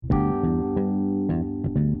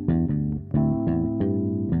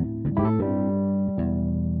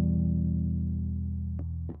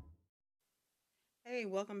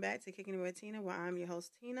welcome back to Kicking It with Tina, where I'm your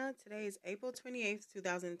host, Tina. Today is April 28th,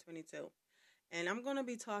 2022, and I'm going to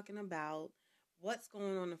be talking about what's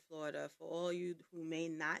going on in Florida for all you who may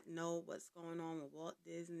not know what's going on with Walt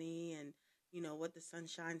Disney and, what the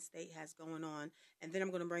Sunshine State has going on. And then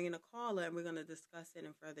I'm going to bring in a caller and we're going to discuss it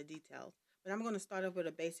in further details. But I'm going to start off with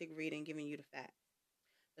a basic reading, giving you the facts.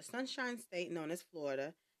 The Sunshine State, known as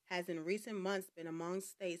Florida, has in recent months been among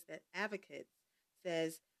states that advocates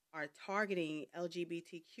says are targeting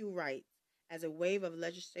LGBTQ rights as a wave of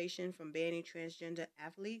legislation from banning transgender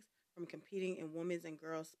athletes from competing in women's and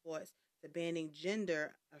girls' sports to banning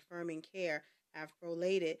gender-affirming care have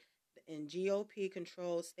proliferated in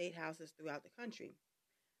GOP-controlled state houses throughout the country.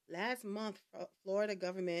 Last month, Florida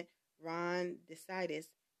Governor Ron DeSantis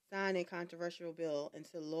signed a controversial bill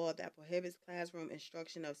into law that prohibits classroom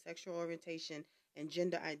instruction of sexual orientation and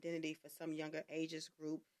gender identity for some younger ages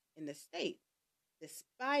group in the state,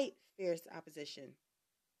 despite fierce opposition.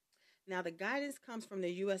 Now, the guidance comes from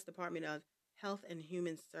the U.S. Department of Health and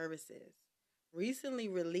Human Services, recently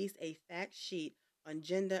released a fact sheet on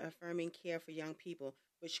gender-affirming care for young people,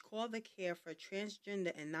 which called the care for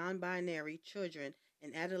transgender and non-binary children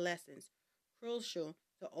and adolescents crucial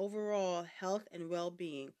to overall health and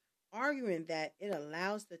well-being, arguing that it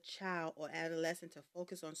allows the child or adolescent to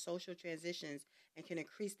focus on social transitions and can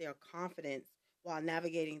increase their confidence while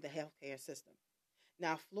navigating the healthcare system.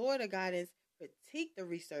 Now, Florida guidance critiqued the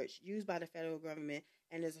research used by the federal government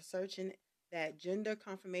and is asserting that gender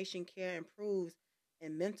confirmation care improves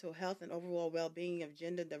in mental health and overall well-being of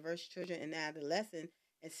gender-diverse children and adolescents.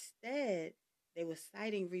 Instead, they were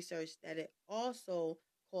citing research that it also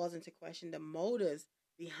calls into question the motives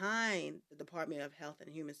behind the Department of Health and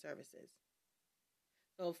Human Services.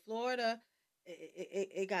 So Florida,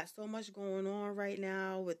 it got so much going on right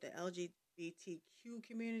now with the LGBTQ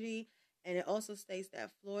community, and it also states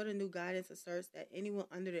that Florida new guidance asserts that anyone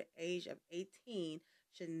under the age of 18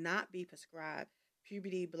 should not be prescribed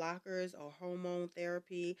puberty blockers or hormone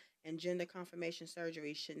therapy, and gender confirmation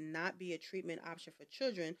surgery should not be a treatment option for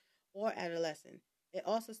children or adolescents. It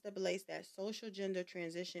also stipulates that social gender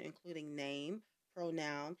transition, including name,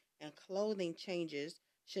 pronoun, and clothing changes,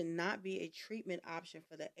 should not be a treatment option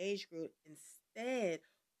for the age group, instead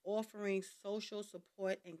offering social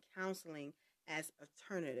support and counseling as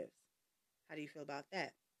alternatives. How do you feel about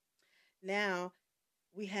that? Now,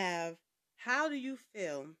 we have, how do you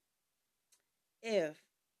feel if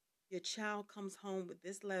your child comes home with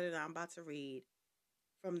this letter that I'm about to read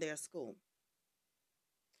from their school?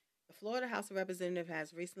 The Florida House of Representatives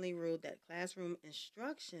has recently ruled that classroom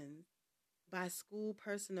instruction by school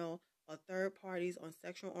personnel or third parties on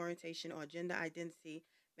sexual orientation or gender identity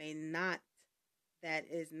that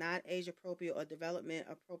is not age appropriate or development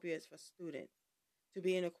appropriate for students. To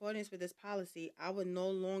be in accordance with this policy, I would no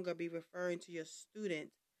longer be referring to your student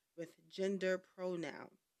with gender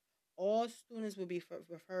pronouns. All students will be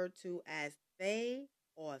referred to as they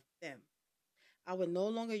or them. I would no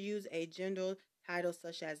longer use a gender title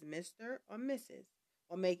such as Mr. or Mrs.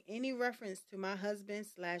 or make any reference to my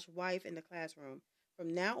husband/wife in the classroom.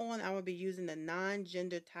 From now on, I will be using the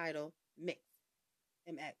non-gender title mix,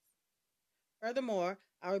 MX. Furthermore,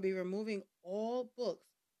 I will be removing all books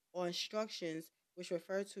or instructions which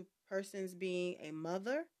refer to persons being a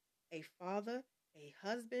mother, a father, a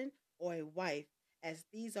husband, or a wife, as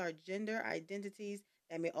these are gender identities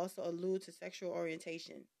that may also allude to sexual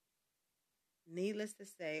orientation. Needless to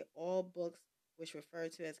say, all books which refer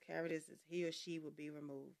to as characters as he or she will be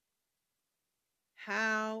removed.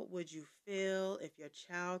 How would you feel if your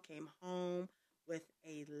child came home with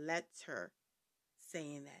a letter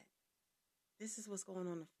saying that? This is what's going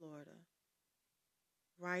on in Florida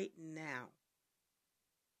right now.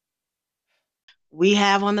 We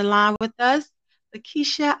have on the line with us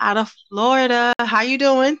Lakeisha out of Florida. How you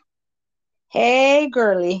doing? Hey,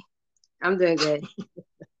 girly. I'm doing good.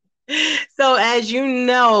 So, as you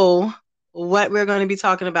know, what we're going to be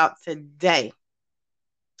talking about today.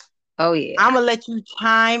 Oh, yeah. I'm going to let you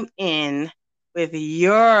chime in with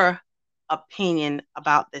your opinion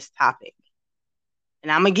about this topic.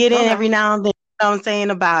 And I'm going to get in every now and then, you know what I'm saying,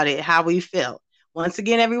 about it, how we feel. Once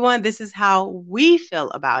again, everyone, this is how we feel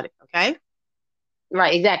about it, okay?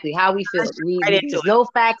 Right, exactly. How we feel. There's no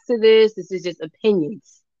facts to this. This is just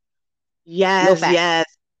opinions. Yes, yes.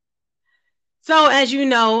 So, as you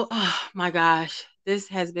know, oh my gosh, this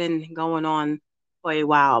has been going on for a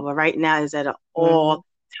while, but right now is at an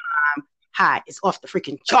all-time high. It's off the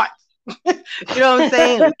freaking charts. You know what I'm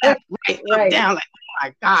saying? Right. Down, like, oh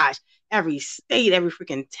my gosh, every state, every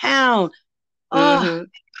freaking town. Oh,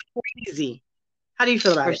 crazy. How do you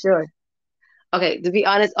feel about it? For sure. Okay, to be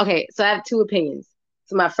honest, so I have two opinions.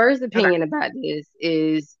 So my first Okay. opinion about this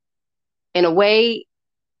is, in a way,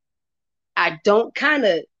 I don't kind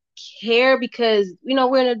of care because,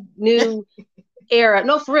 we're in a new era.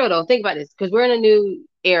 No, for real though. Think about this, because we're in a new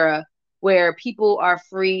era where people are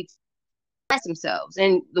free to express themselves,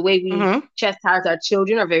 and the way we Mm-hmm. chastise our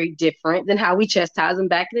children are very different than how we chastise them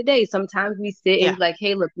back in the day. Sometimes we sit and Yeah. be like,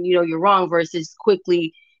 "Hey, look, you're wrong," versus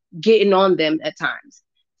quickly getting on them at times.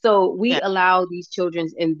 So we Yeah. allow these children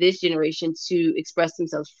in this generation to express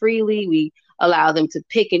themselves freely. We allow them to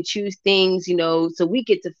pick and choose things, so we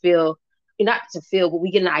get to feel, not to feel, but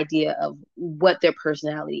we get an idea of what their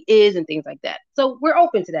personality is and things like that. So we're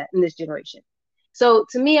open to that in this generation. So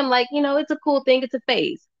to me, I'm like, it's a cool thing. It's a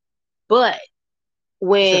phase. But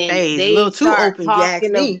It's a when phase. A they little too start open, if you ask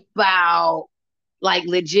talking me. about, like,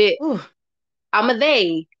 legit, Ooh. I'm a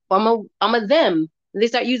they, or I'm a them, and they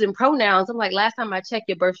start using pronouns, I'm like, last time I checked,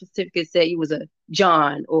 your birth certificate said you was a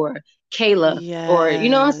John or Kayla, or, you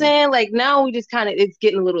know what I'm Yes. saying? Like, now we just kind of, it's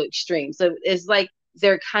getting a little extreme. So it's like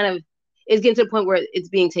they're kind of, it's getting to the point where it's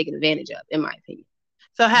being taken advantage of, in my opinion.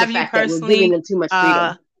 So The fact that we're giving them too much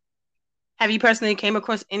freedom. have you personally came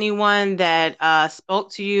across anyone that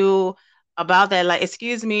spoke to you about that? Like,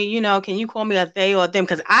 excuse me, can you call me a they or a them?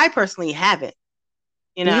 Because I personally haven't.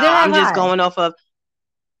 Neither have I'm just I. going off of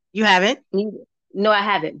you haven't. No, I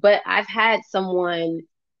haven't. But I've had someone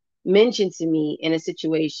mention to me in a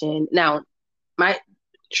situation. Now, my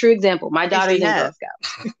true example, my Okay, so daughter's you in Girl have.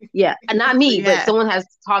 Scouts. Yeah, not So me, you but have. someone has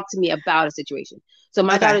talked to me about a situation. So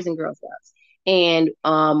my Okay. daughter's in Girl Scouts, and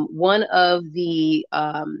one of the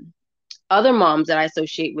other moms that I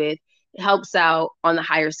associate with helps out on the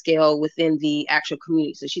higher scale within the actual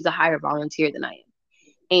community. So she's a higher volunteer than I am.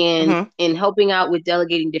 And Mm-hmm. in helping out with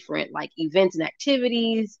delegating different, like, events and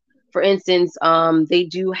activities, for instance, they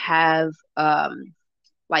do have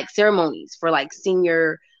like ceremonies for, like,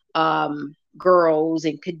 senior girls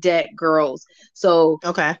and cadet girls. So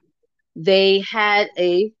Okay. they had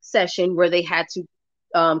a session where they had to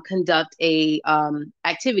conduct a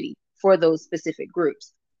activity for those specific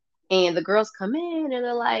groups. And the girls come in and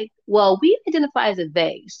they're like, well, we identify as a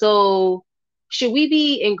they. So should we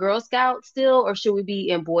be in Girl Scouts still, or should we be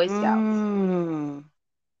in Boy Scouts? Mm.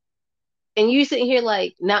 And you sitting here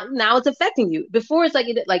like, now it's affecting you. Before, it's like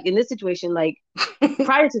in this situation, like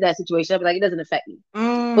prior to that situation, I'd be like, it doesn't affect me.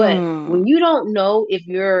 But when Mm. you don't know if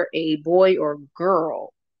you're a boy or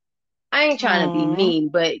girl, I ain't trying to be Aw. mean,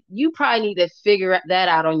 but you probably need to figure that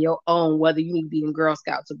out on your own, whether you need to be in Girl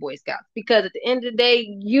Scouts or Boy Scouts. Because at the end of the day,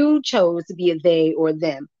 you chose to be a they or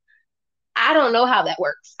them. I don't know how that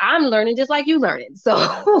works. I'm learning just like you learning. So,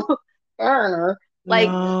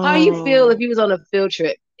 like, how do you feel if No. you was on a field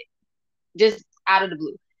trip, just out of the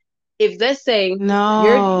blue? If, let's say,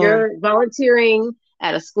 No. you're volunteering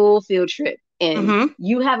at a school field trip and Mm-hmm.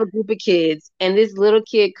 you have a group of kids and this little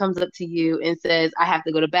kid comes up to you and says, I have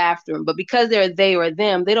to go to the bathroom, but because they're they or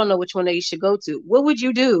them, they don't know which one they should go to. What would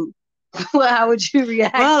you do? How would you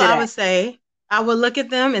react Well, to I that? would say I would look at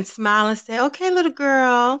them and smile and say, "Okay, little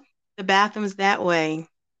girl, the bathroom's that way.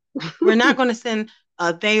 We're not going to send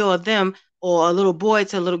a they or them or a little boy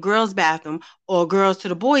to a little girl's bathroom or girls to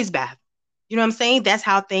the boys' bathroom. You know what I'm saying? That's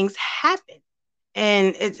how things happen.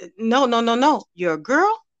 And it's no, no, no, no. You're a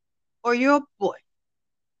girl or you're a boy.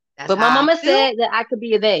 That's But my how I mama feel. said that I could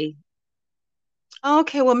be a they.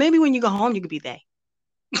 Okay, well, maybe when you go home, you could be they.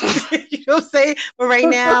 You know what I'm saying? But right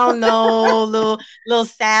now, no, little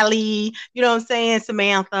Sally, you know what I'm saying?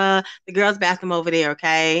 Samantha, the girls' bathroom over there,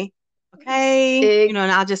 okay? Okay. It, And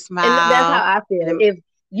I'll just and that's how smile. I And feel. then, If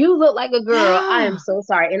you look like a girl, I am yeah. so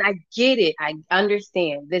sorry. And I get it. I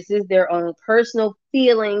understand. This is their own personal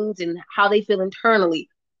feelings and how they feel internally.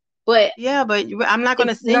 But Yeah, but I'm not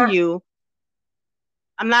gonna it's send not. you.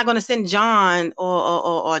 I'm not gonna send John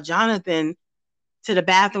or Jonathan to the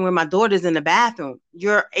bathroom where my daughter's in the bathroom.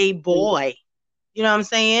 You're a boy. You know what I'm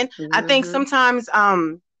saying? I think Mm-hmm. sometimes,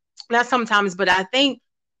 not sometimes, but I think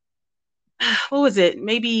what was it?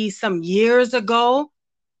 Maybe some years ago,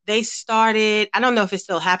 they started. I don't know if it's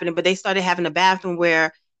still happening, but they started having a bathroom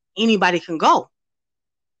where anybody can go.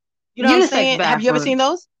 You know what I'm Unisex saying? Have you ever bathroom. seen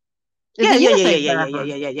those? It's Yeah, a yeah, yeah, yeah, unisex yeah, yeah, yeah, bathroom.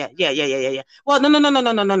 yeah, yeah, yeah. Well, no, no, no, no,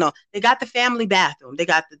 no, no, no, no. They got the family bathroom. They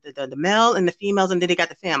got the male and the females, and then they got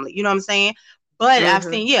the family. You know what I'm saying? But I've Mm-hmm.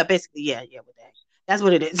 seen, yeah, basically, yeah, with that. That's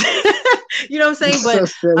what it is. You know what I'm saying? So But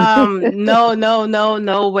silly. no, no, no,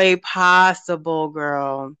 no way possible,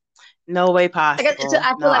 girl. No way So possible.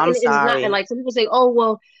 I No, feel like I'm it's not. And sorry. like some people say, oh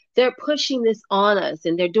well, they're pushing this on us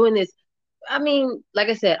and they're doing this. I mean, like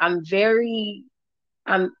I said, I mean,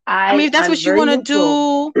 if that's I'm what you very want to neutral.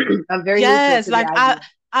 do, I'm very neutral yes. to the Like idea.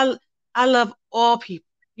 I love all people.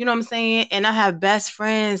 You know what I'm saying? And I have best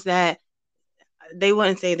friends that they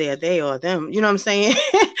wouldn't say they're they or them. You know what I'm saying?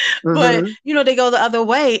 But Mm-hmm. they go the other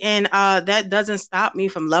way, and that doesn't stop me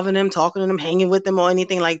from loving them, talking to them, hanging with them, or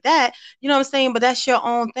anything like that. You know what I'm saying? But that's your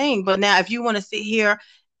own thing. But now, if you want to sit here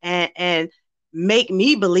and make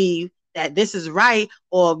me believe that this is right,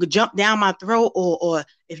 or jump down my throat, or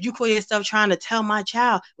if you call yourself trying to tell my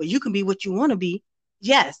child, well, you can be what you want to be.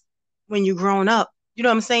 Yes, when you're grown up, you know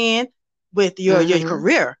what I'm saying? With your Mm-hmm.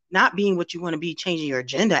 career not being what you want to be, changing your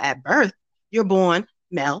gender at birth, you're born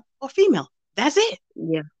male or female. That's it.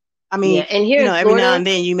 Yeah. I Yeah. mean, And here in every now Florida and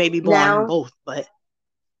then you may be born now, both, but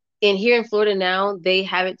they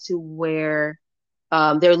have it to where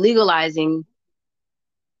they're legalizing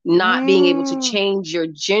not being able to mm, change your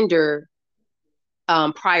gender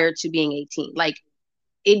prior to being 18. Like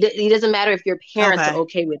it doesn't matter if your parents are okay,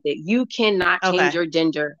 okay with it. You cannot change okay, your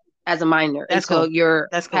gender as a minor that's until cool. you're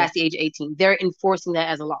That's cool. past the age of 18. They're enforcing that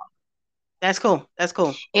as a law. That's cool. That's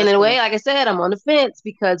cool. And That's in a way, cool. like I said, I'm on the fence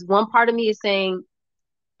because one part of me is saying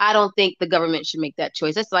I don't think the government should make that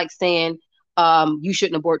choice. That's like saying you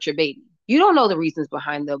shouldn't abort your baby. You don't know the reasons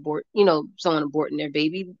behind the abort, someone aborting their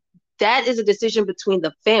baby. That is a decision between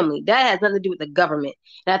the family. That has nothing to do with the government.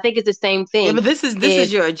 And I think it's the same Yeah, thing. but this is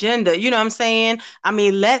If your agenda. You know what I'm saying? I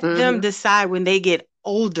mean, let them mhm. decide when they get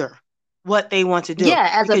older what they want to do, Yeah,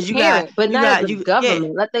 as a because parent, but not as the you yeah.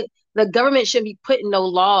 government. Let the government should be putting no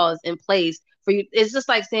laws in place for you. It's just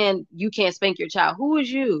like saying you can't spank your child. Who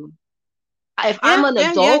is you? If I'm Yeah, an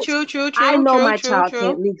yeah, yeah, adult, true, true, true, true, true,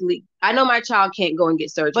 true. I know my child can't go and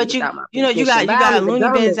get surgery But without my you permission. got But I don't need the loony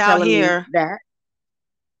bins government out telling me here. that.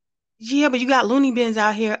 Yeah, but you got loony bins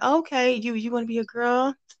out here. Okay, you want to be a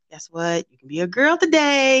girl? Guess what? You can be a girl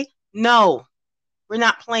today. No, we're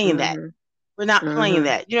not playing that. Hmm. We're not playing Hmm.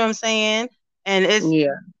 that. You know what I'm saying? And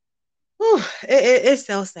Yeah. whew, it's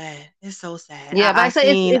so sad. It's so sad. Yeah, but I I say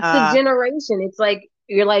it's seen it's the generation. It's like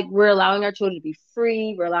you're like we're allowing our children to be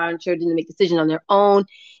free. We're allowing children to make decisions on their own,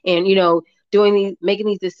 and doing these making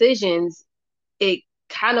these decisions. It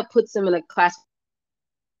kind of puts them in a class.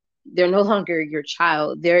 They're no longer your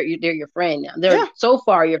child. They're your friend now. They're yeah, so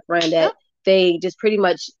far your friend that yep. they just pretty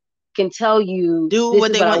much can tell you Do this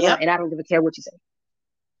what is they what I want. want, Yep, and I don't give a care what you say.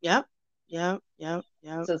 yep, yep, yep,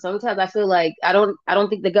 yep. So sometimes I feel like I don't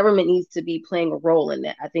think the government needs to be playing a role in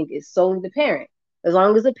that. I think it's solely the parent. As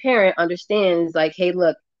long as the parent understands, like, hey,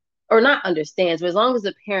 look, or not understands, but as long as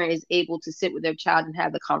the parent is able to sit with their child and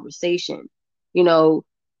have the conversation, you know,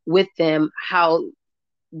 with them, how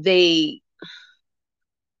they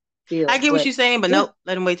I feel. get what But you're saying, but yeah, nope.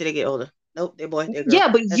 Let them wait till they get older. Nope, they're boy, they're girl. yeah,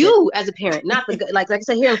 but That's it. you as a parent, not like I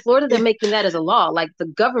said here in Florida, they're Yeah, making that as a law. Like the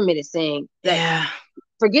government is saying that yeah.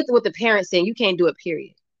 forget what the parents saying, you can't do it,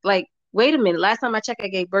 period. Like, wait a minute, last time I checked, I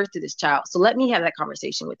gave birth to this child. So let me have that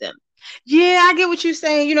conversation with them. Yeah, I get what you're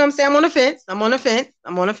saying. You know what I'm saying? I'm on the fence. I'm on the fence.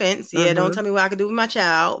 I'm on the fence. Yeah, don't Mm-hmm. tell me what I can do with my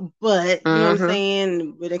child. But you know what I'm Mm-hmm.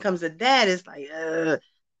 saying? When it comes to that, it's like,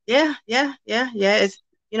 yeah, yeah, yeah, yeah.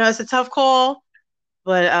 It's a tough call,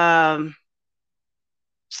 but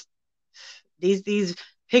these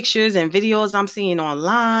pictures and videos I'm seeing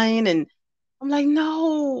online, and I'm like,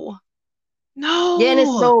 no, Yeah, and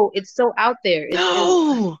no, it's so out there. It's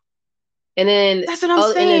no. and then That's what I'm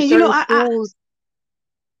and there's saying. certain I schools.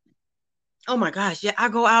 oh my gosh, yeah, I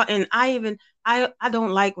go out, and I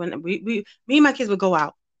don't like when me and my kids would go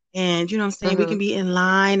out, and you know what I'm saying, we Mm-hmm. can be in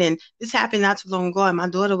line, and this happened not too long ago, and my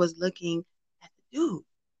daughter was looking at the dude.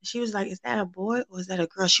 She was like, is that a boy or is that a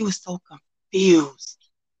girl? She was so confused.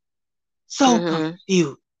 So Mm-hmm.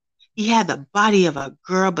 confused. He had the body of a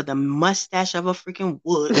girl, but the mustache of a freaking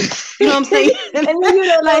wood. You know what I'm and saying? then you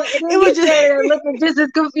don't know, Like, and it then you was just stand there looking just as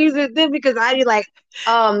confused as them because I be like,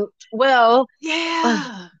 well,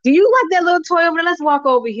 yeah. do you like that little toy over there? Let's walk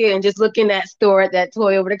over here and just look in that store at that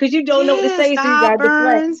toy over there because you don't know what to Yeah, say, so you got to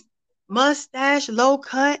deflect. sideburns, mustache, low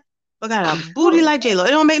cut, but got a booty like J Lo.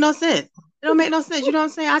 It don't make no sense. It don't make no sense. You know what I'm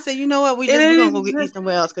saying? I said, you know what? It We're gonna go is. eat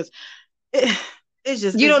somewhere else, because it, it's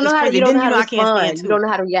just You don't know it's how to crazy. you don't Then know how to I can't stand respond. You don't too. know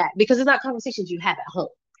how to react because it's not conversations you have at home.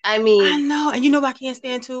 I I mean, know, and you know what I can't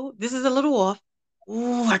stand too. This is a little off.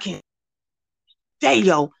 Ooh, I can't. Say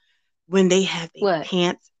yo, when they have their what?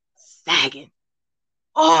 pants sagging.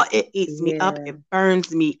 Oh, it eats me up. Yeah. It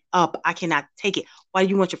burns me up. I cannot take it. Why do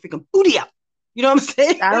you want your freaking booty out? You know what I'm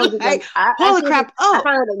saying? I don't think Like, I pull the seriously crap I up.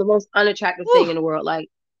 find it the most unattractive thing Whew. in the world. Like,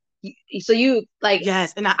 so you like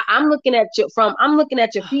Yes, and I'm looking at your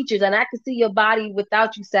features and I can see your body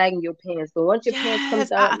without you sagging your pants. But once your pants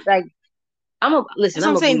comes yes, out, like that's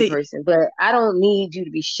what I'm I'm a saying. booty person, but I don't need you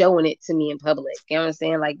to be showing it to me in public. You know what I'm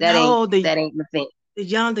saying? Like No, that ain't the thing. the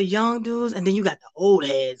young dudes, and then you got the old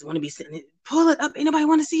heads want to be sitting. Pull it up. Ain't nobody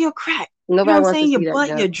want to see your crack. You know what Nobody I'm wants to saying? Your see that butt,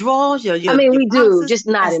 junk. your drawers, I mean, your we do, boxes. just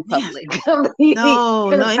not That's in nasty. public. We No,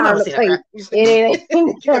 there's no, a ain't time nobody and a see that place. crap. It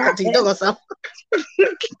You gonna continue ain't. doing something.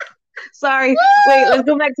 Sorry. Wait, let's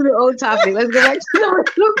go back to the old topic. Let's go back to the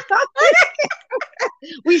original topic.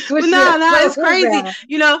 We But switched it up no, no, so it's crazy. bad.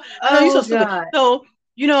 You know, I know you're so Oh stupid. God. So,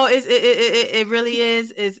 it really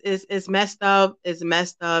is. It's messed up. It's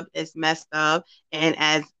messed up. It's messed up. And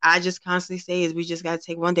as I just constantly say, is we just gotta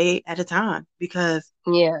take one day at a time because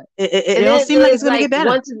Yeah. it And don't then seem like it's it's gonna like get better.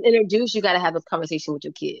 once it's introduced, you got to have a conversation with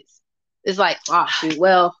your kids. It's like, oh shoot,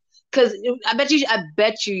 well, because I bet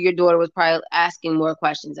you your daughter was probably asking more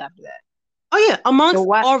questions after that. Oh yeah, So amongst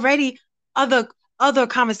what? already other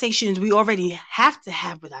conversations we already have to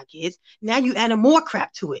have with our kids. Now you add more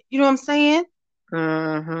crap to it. You know what I'm saying?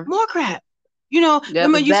 Mm-hmm. More crap. You know, Yep,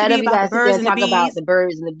 remember it's it used to bad be if you about the gotta sit there birds and and the talk about bees. the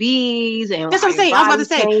birds and the bees and That's how what I'm your saying. I was about to body's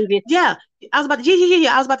say, changing. yeah. I was about to,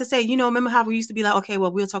 yeah. I was about to say, remember how we used to be like, okay,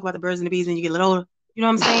 well, we'll talk about the birds and the bees when you get a little older. You know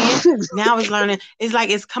what I'm saying? Now it's learning. It's like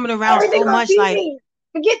it's coming around Everything so about much. Like TV.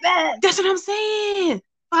 Forget that. that's what I'm saying.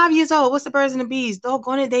 5 years old. What's the birds and the bees?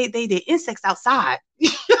 Doggone it, they insects outside. You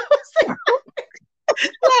know what I'm saying?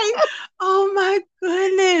 Like, oh my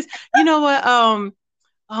goodness. You know what?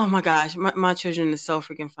 Oh my gosh, my children are so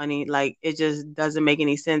freaking funny. Like it just doesn't make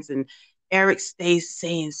any sense. And Eric stays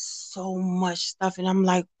saying so much stuff, and I'm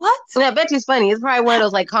like, what? And I bet you it's funny. It's probably one of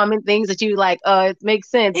those like common things that you like, it makes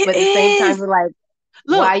sense, It but at the same time, is. you're like,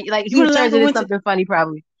 Look, why? Like you want he to laugh? turns into something funny,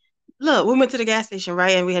 probably. We went to the gas station,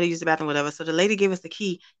 right? And we had to use the bathroom, whatever. So the lady gave us the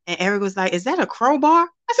key, and Eric was like, "Is that a crowbar?"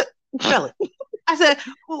 I said, "Really?" I said,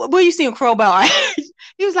 "Where you seeing crowbar?"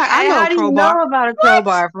 He was like, "I know a How do you crowbar." know about a What?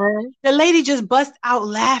 crowbar, friend? The lady just bust out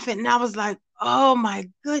laughing, and I was like, "Oh my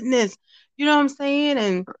goodness!" You know what I'm saying?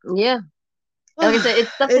 And Yeah, like I said,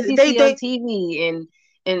 it's stuff that you they see on they TV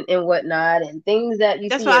and whatnot, and things that you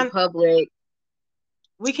that's see in why public,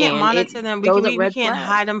 we can't and it monitor them. throws up We red can't flags.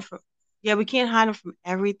 hide them from. Yeah, we can't hide them from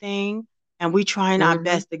everything, and we trying our Hmm.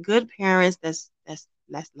 best. The good parents that's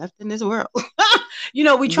left in this world.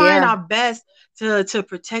 We trying Yeah, our best to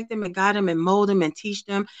protect them and guide them and mold them and teach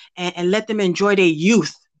them and let them enjoy their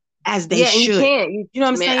youth as they yeah, and you should. can't. You know what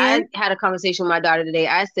I'm Man, I saying? had a conversation with my daughter today.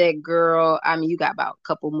 I said, "Girl, I mean, you got about a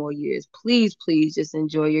couple more years. Please, please, just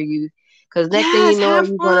enjoy your youth, because next thing you Yes, know, have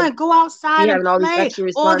you're gonna fun. Go be outside and having all these play. extra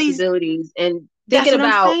All these. responsibilities and That's thinking what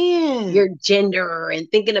I'm about saying. your gender and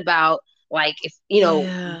thinking about like if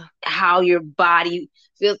Yeah, how your body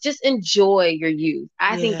feels. Just enjoy your youth.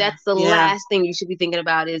 I think yeah, that's the yeah. last thing you should be thinking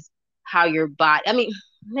about is how your body. I mean,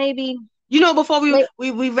 maybe, Before maybe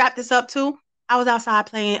we wrap this up too, I was outside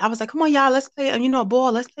playing. I was like, "Come on, y'all, let's play.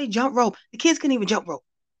 Ball. Let's play jump rope." The kids couldn't even jump rope.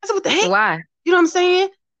 I said, "What the heck?" why. You know what I'm saying?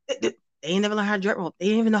 They ain't never learned how to jump rope. They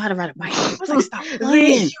didn't even know how to ride a bike. I was like, "Stop See,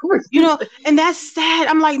 playing." And that's sad.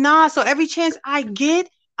 I'm like, nah. So every chance I get,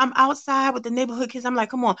 I'm outside with the neighborhood kids. I'm like,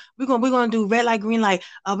 come on, we're gonna do red light, green light.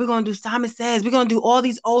 We're gonna do Simon Says. We're gonna do all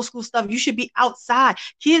these old school stuff. You should be outside.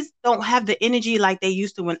 Kids don't have the energy like they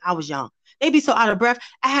used to when I was young. They be so out of breath.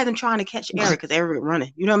 I had them trying to catch Eric because Eric was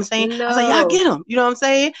running. You know what I'm saying? I was like, y'all no. get him. You know what I'm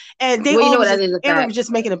saying? And they Well, you all know what? was That just is a Eric fact. was just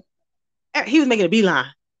he was making a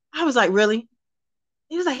beeline. I was like, really?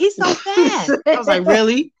 He was like, he's so fast. I was like,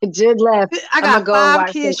 really? Jid left. I I'm gonna got go and five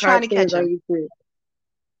watch some kids trying to cartoons catch on him. YouTube.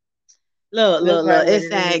 Look, That's look, probably look. what It's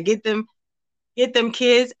it is. sad. Get them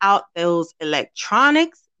kids out those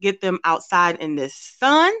electronics. Get them outside in the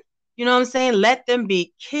sun. You know what I'm saying? Let them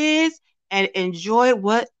be kids and enjoy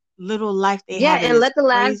what little life they Yeah, have in and this let the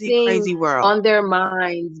last crazy, thing crazy world. on their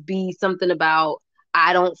minds be something about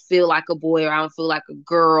I don't feel like a boy or I don't feel like a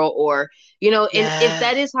girl or and if Yeah.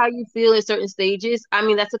 that is how you feel at certain stages, I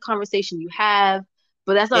mean that's a conversation you have,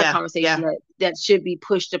 but that's not a Yeah. conversation Yeah. that should be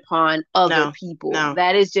pushed upon other No. people. No.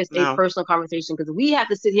 That is just a No. personal conversation because we have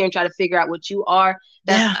to sit here and try to figure out what you are.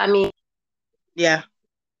 That's Yeah. I mean, Yeah.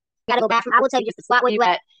 gotta go bathroom. I will tell you just the spot where you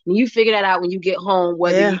at, and you figure that out when you get home,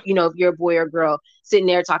 whether Yeah. if you're a boy or girl, sitting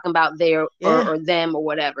there talking about their Yeah. or them or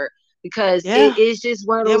whatever, because Yeah. it is just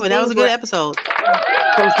one of Yeah. those But that was things a good where episode.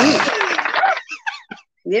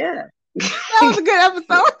 yeah, That was a good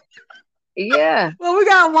episode. yeah. Well, we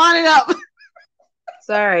gotta wind it up.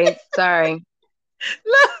 Sorry.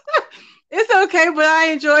 It's okay, but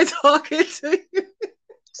I enjoy talking to you.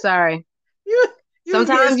 Sorry. You you was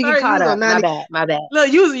getting Sometimes you get started. You caught was on up. My 90. bad. My bad.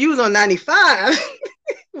 Look, you was on 95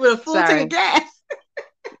 with a full tank of Sorry. gas.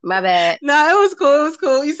 My bad. No, it was cool. It was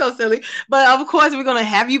cool. You so silly. But of course, we're gonna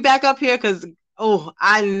have you back up here because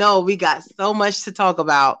I know we got so much to talk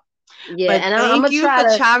about. Yeah, But and I'm thank gonna you try for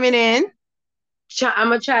to chiming in. I'm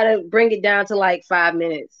gonna try to bring it down to like 5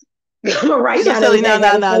 minutes. I'm gonna You write so down silly. everything No, I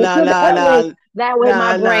no, gotta no, say no, so no, that way no, that way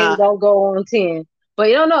my no, brain no. don't go on 10. But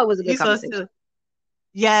you don't know it was a good You so conversation. silly.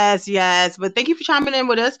 Yes, yes. But thank you for chiming in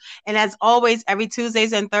with us. And as always, every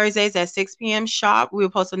Tuesdays and Thursdays at 6 p.m. sharp, we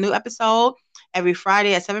will post a new episode. Every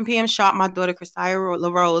Friday at 7 p.m. sharp, my daughter, Christia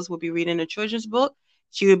LaRose, will be reading a children's book.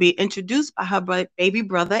 She will be introduced by her baby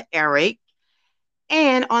brother, Eric.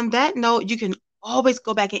 And on that note, you can always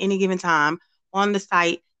go back at any given time on the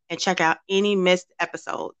site and check out any missed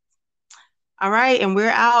episodes. All right, and we're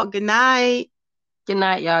out. Good night. Good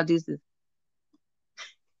night, y'all. Deuces.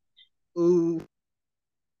 Ooh.